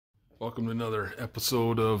Welcome to another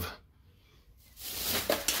episode of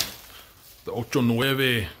the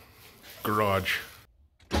 89 Garage.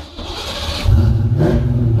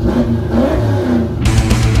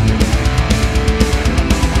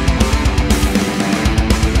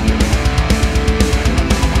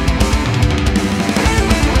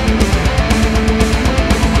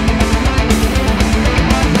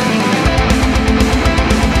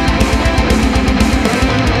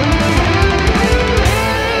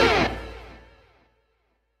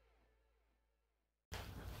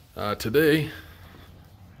 Today,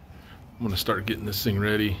 I'm going to start getting this thing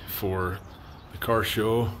ready for the car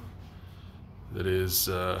show that is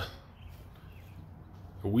a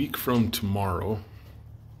week from tomorrow.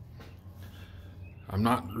 I'm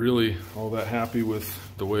not really all that happy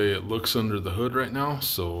with the way it looks under the hood right now,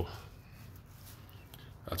 so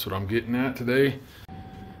that's what I'm getting at today.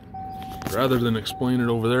 Rather than explain it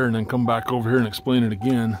over there and then come back over here and explain it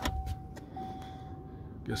again,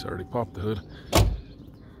 guess I already popped the hood.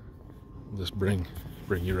 I'll just bring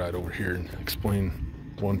you right over here and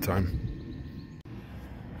explain one time.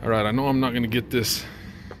 All right, I know I'm not going to get this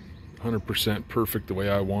 100% perfect the way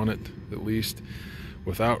I want it, at least,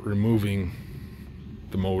 without removing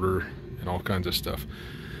the motor and all kinds of stuff.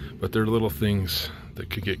 But there are little things that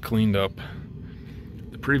could get cleaned up.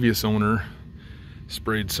 The previous owner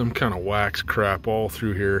sprayed some kind of wax crap all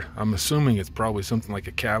through here. I'm assuming it's probably something like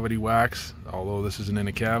a cavity wax, although this isn't in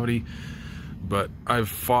a cavity. But I've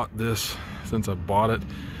fought this since I bought it.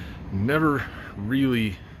 Never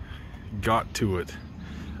really got to it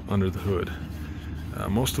under the hood.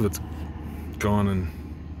 Most of it's gone in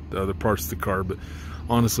the other parts of the car, but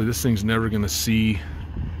honestly, this thing's never gonna see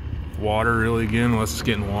water really again unless it's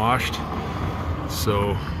getting washed.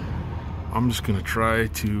 So I'm just gonna try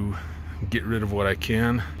to get rid of what I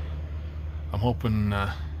can. I'm hoping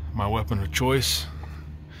my weapon of choice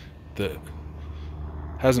that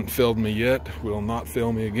hasn't failed me yet will not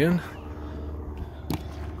fail me again.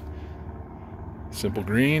 Simple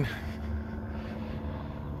green.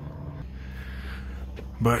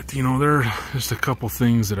 But you know, there are just a couple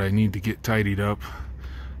things that I need to get tidied up.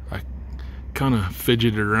 I kind of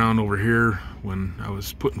fidgeted around over here when I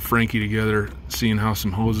was putting Frankie together, seeing how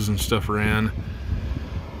some hoses and stuff ran.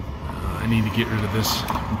 I need to get rid of this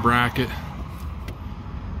bracket.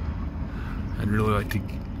 I'd really like to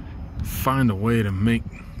find a way to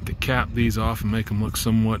cap these off and make them look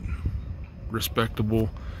somewhat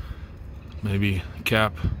respectable. Maybe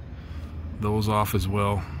cap those off as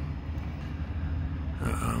well.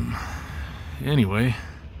 Anyway,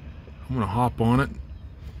 I'm gonna hop on it,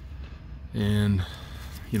 and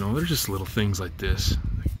you know, there's just little things like this.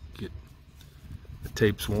 Get the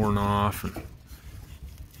tapes worn off, and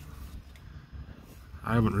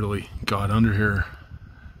I haven't really got under here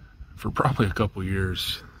for probably a couple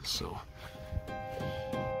years, so.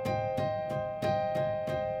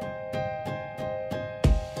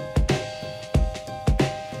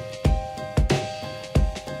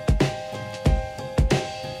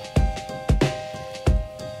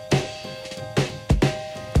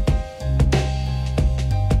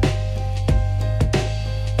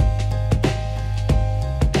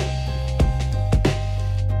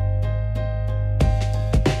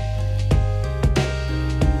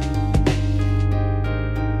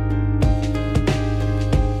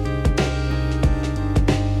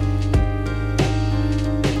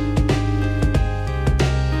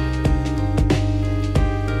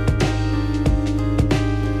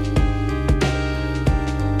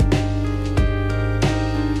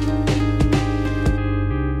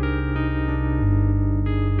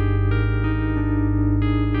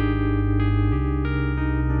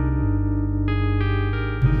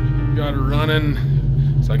 Got her running,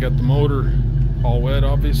 so I got the motor all wet,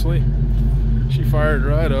 obviously. She fired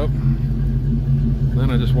right up. Then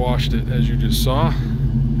I just washed it, as you just saw.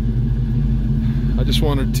 I just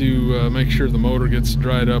wanted to make sure the motor gets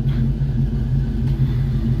dried up.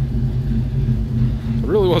 I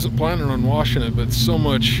really wasn't planning on washing it, but so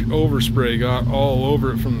much overspray got all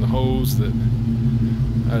over it from the hose that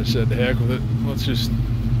I just said, the heck with it. Let's just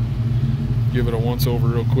give it a once over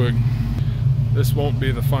real quick. This won't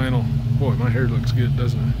be the final. Boy, my hair looks good,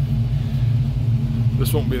 doesn't it?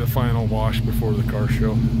 This won't be the final wash before the car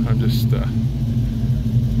show. I'm just,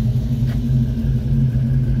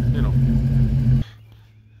 you know,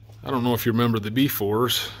 I don't know if you remember the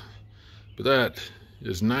B4s, but that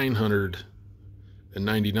is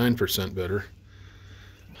 999% better.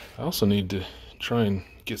 I also need to try and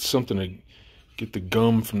get something to get the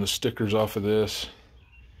gum from the stickers off of this.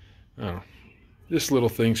 I don't know, just little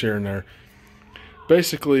things here and there.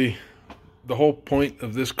 Basically, the whole point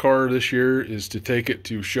of this car this year is to take it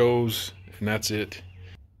to shows, and that's it.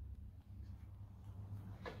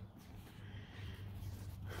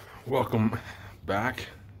 Welcome back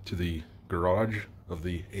to the garage of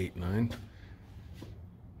the 8.9.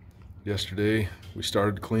 Yesterday we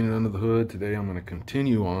started cleaning under the hood. Today I'm going to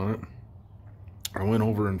continue on it. I went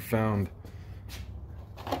over and found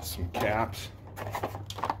some caps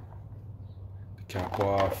to cap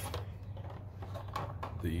off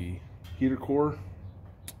the heater core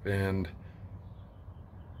and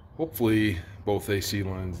hopefully both AC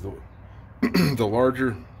lines. The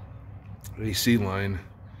larger AC line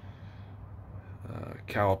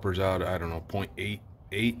calipers out, I don't know,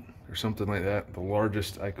 0.88 or something like that. The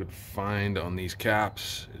largest I could find on these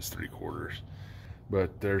caps is 3/4.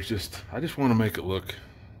 But there's just, I just want to make it look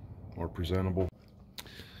more presentable.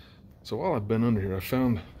 So while I've been under here, I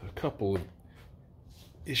found a couple of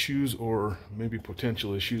issues, or maybe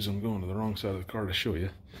potential issues. I'm going to the wrong side of the car to show you.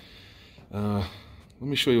 Let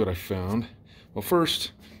me show you what I found. Well,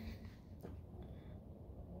 first,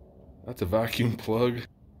 that's a vacuum plug.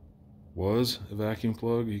 Was a vacuum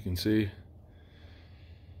plug. You can see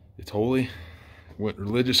it's holy. Went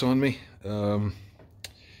religious on me. Let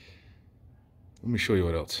me show you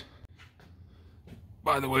what else.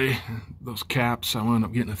 By the way, those caps, I wound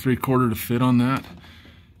up getting a 3/4 to fit on that.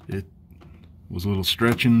 It was a little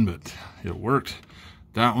stretching, but it worked.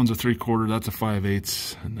 That one's a 3/4, that's a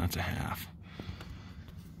 5/8, and that's a 1/2.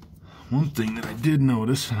 One thing that I did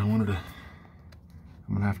notice, and I'm gonna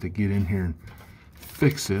have to get in here and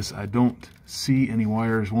fix this. I don't see any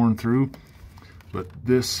wires worn through, but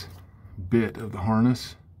this bit of the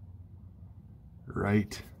harness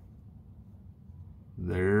right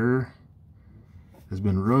there has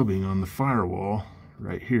been rubbing on the firewall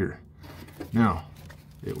right here. Now,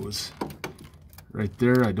 it was right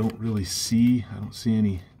there. I don't see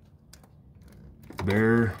any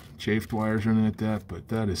bare chafed wires or anything like that, but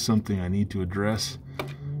that is something I need to address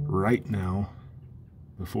right now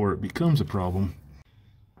before it becomes a problem.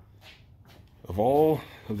 Of all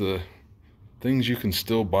of the things you can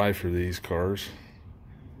still buy for these cars,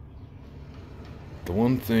 the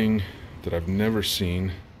one thing that I've never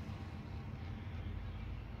seen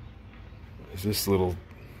is this little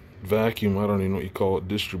vacuum. I don't even know what you call it,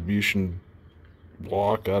 distribution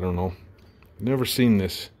block, I don't know. Never seen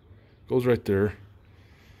this. Goes right there.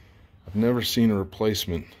 I've never seen a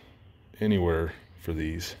replacement anywhere for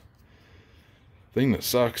these. Thing that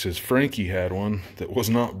sucks is Frankie had one that was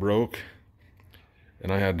not broke,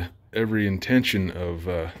 and I had every intention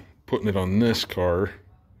of putting it on this car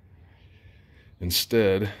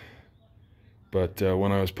instead. But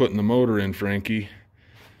when I was putting the motor in Frankie,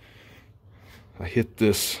 I hit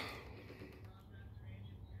this.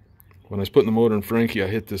 When I was putting the motor in Frankie, I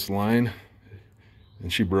hit this line,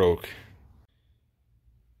 and she broke.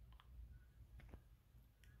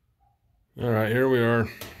 All right, here we are.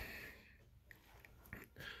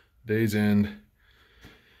 Day's end.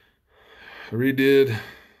 I redid the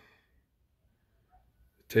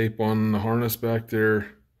tape on the harness back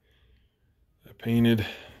there. I painted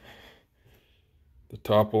the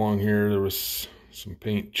top along here. There was some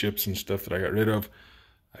paint chips and stuff that I got rid of.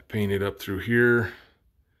 I painted up through here.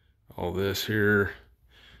 All this here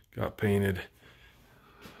got painted.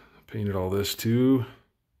 Painted all this too.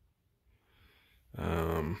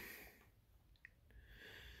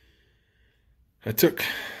 I took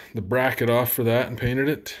the bracket off for that and painted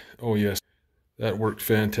it. Oh yes, that worked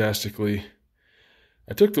fantastically.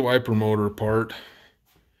 I took the wiper motor apart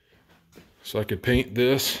so I could paint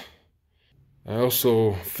this. I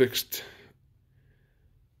also fixed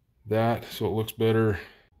that so it looks better.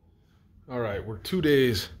 All right, we're 2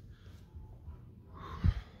 days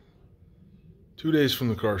from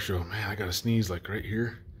the car show. Man, I got a sneeze like right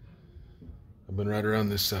here. I've been right around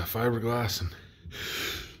this fiberglass and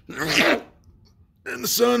in the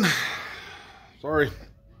sun. Sorry.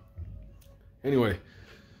 Anyway,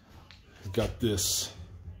 I've got this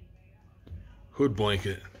hood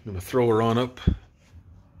blanket. I'm gonna throw her on up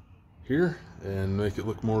here and make it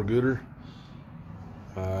look more gooder.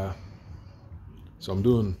 So I'm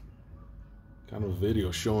doing kind of a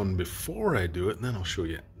video showing before I do it, and then I'll show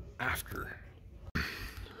you after.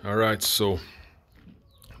 All right, so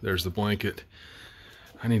there's the blanket.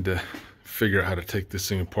 I need to figure out how to take this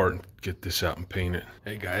thing apart and get this out and paint it.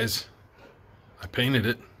 Hey guys, I painted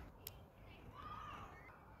it.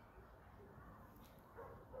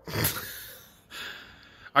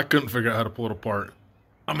 I couldn't figure out how to pull it apart.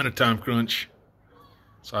 I'm in a time crunch,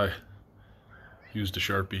 so I used a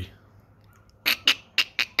Sharpie.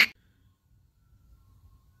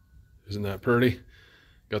 Isn't that pretty?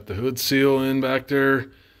 Got the hood seal in back there.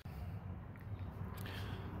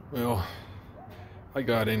 Well, I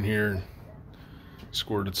got in here and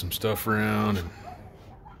squirted some stuff around and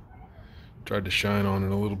tried to shine on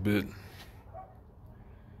it a little bit.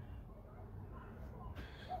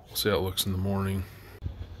 We'll see how it looks in the morning.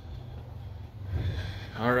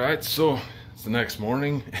 All right, so it's the next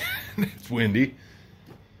morning. It's windy.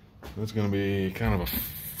 It's gonna be kind of a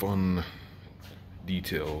fun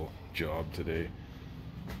detail job today.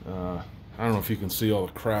 I don't know if you can see all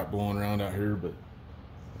the crap blowing around out here, but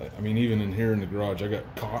I mean, even in here in the garage, I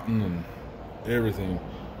got cotton and everything.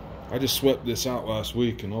 I just swept this out last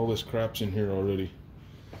week and all this crap's in here already.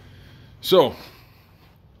 So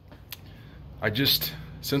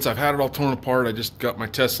since I've had it all torn apart, I just got my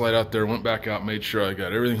test light out there, went back out, made sure I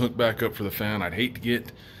got everything hooked back up for the fan. I'd hate to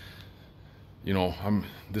get, you know,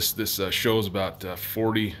 this show's about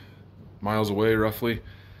 40 miles away roughly.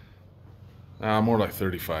 More like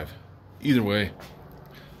 35. Either way,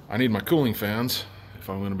 I need my cooling fans if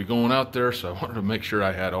I'm going to be going out there, so I wanted to make sure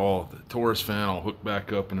I had all the Taurus fan all hooked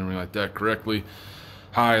back up and everything like that correctly.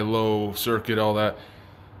 High, low, circuit, all that.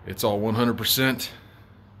 It's all 100%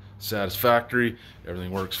 satisfactory.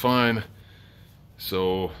 Everything works fine.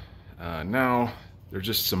 So now there's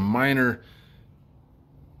just some minor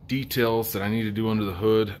details that I need to do under the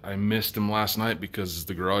hood. I missed them last night because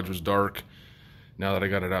the garage was dark. Now that I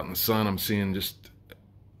got it out in the sun, I'm seeing just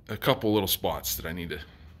a couple little spots that I need to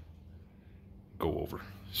go over.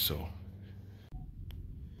 So,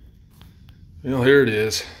 well, here it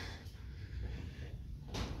is.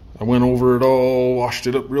 I went over it all, washed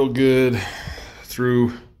it up real good,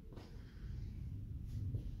 threw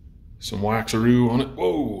some waxaroo on it.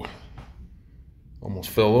 Whoa, almost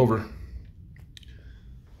fell over.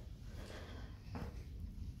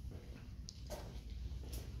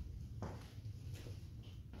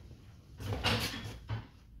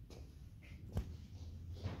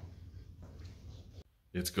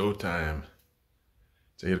 It's go time.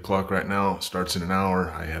 It's 8 o'clock right now. It starts in an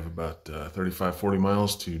hour. I have about 35, 40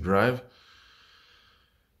 miles to drive.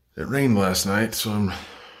 It rained last night, so I'm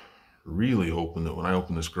really hoping that when I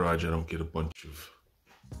open this garage, I don't get a bunch of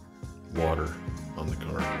water on the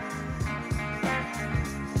car.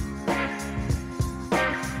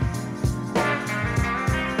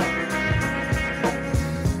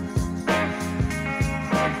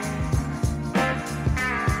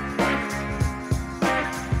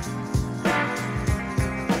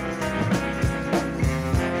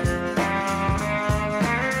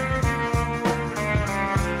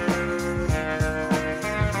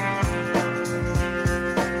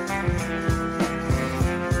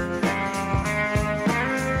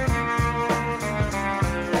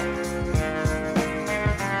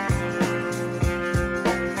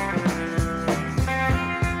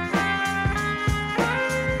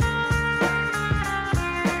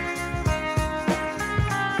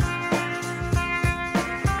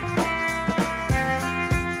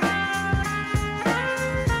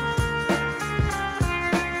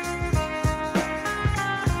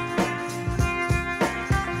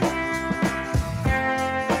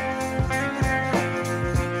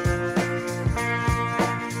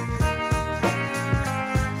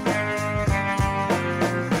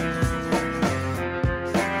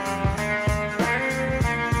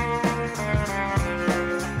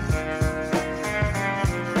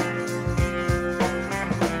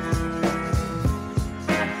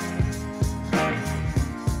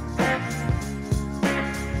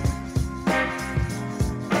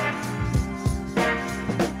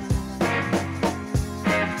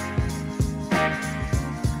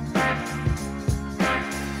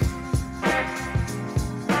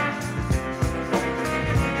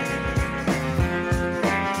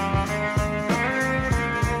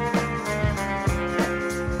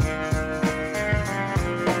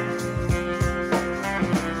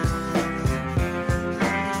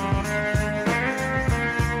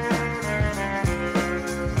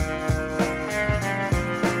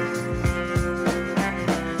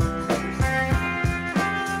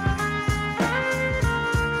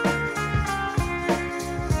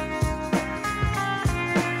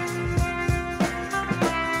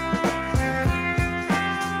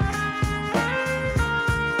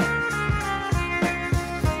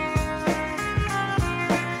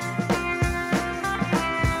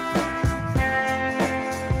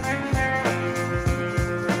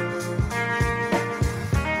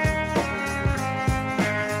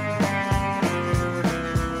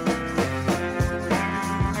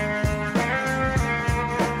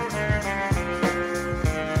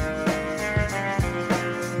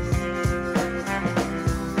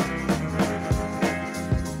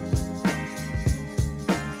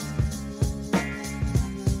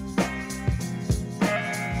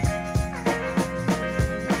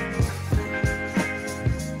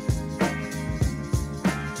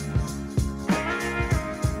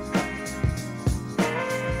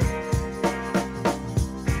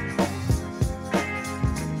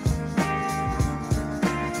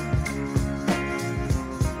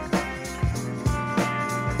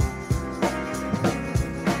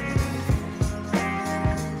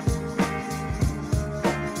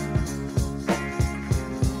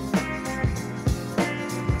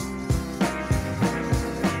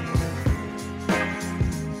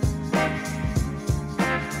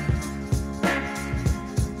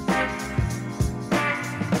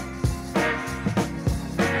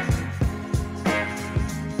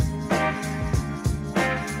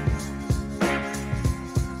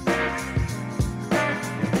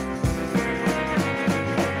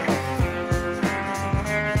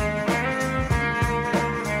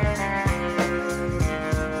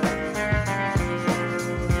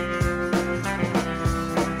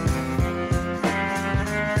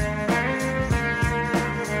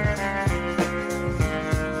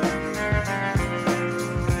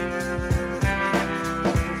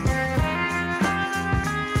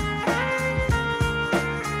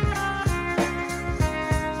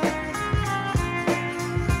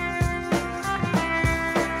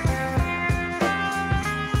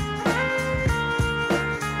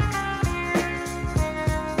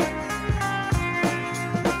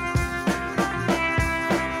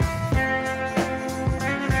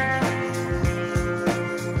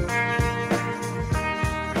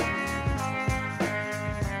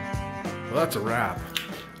 that's a wrap.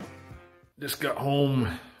 Just got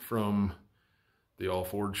home from the All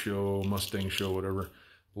Ford show, Mustang show, whatever.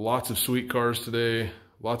 Lots of sweet cars today.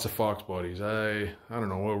 Lots of Fox bodies. I don't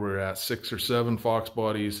know where we're at, 6 or 7 Fox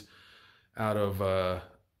bodies out of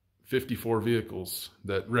 54 vehicles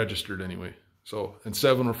that registered anyway. So, and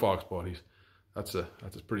 7 were Fox bodies. That's a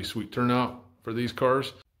pretty sweet turnout for these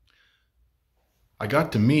cars. I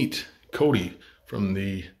got to meet Cody from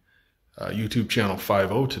the YouTube channel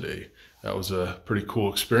FIVEO today. That was a pretty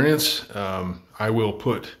cool experience. I will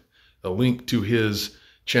put a link to his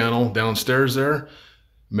channel downstairs there.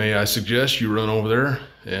 May I suggest you run over there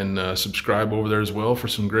and subscribe over there as well for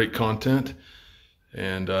some great content.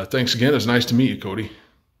 And thanks again. It's nice to meet you, Cody.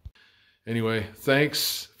 Anyway,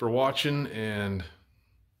 thanks for watching and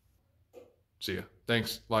see ya.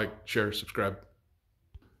 Thanks. Like, share, subscribe.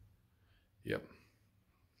 Yep.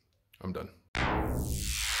 I'm done.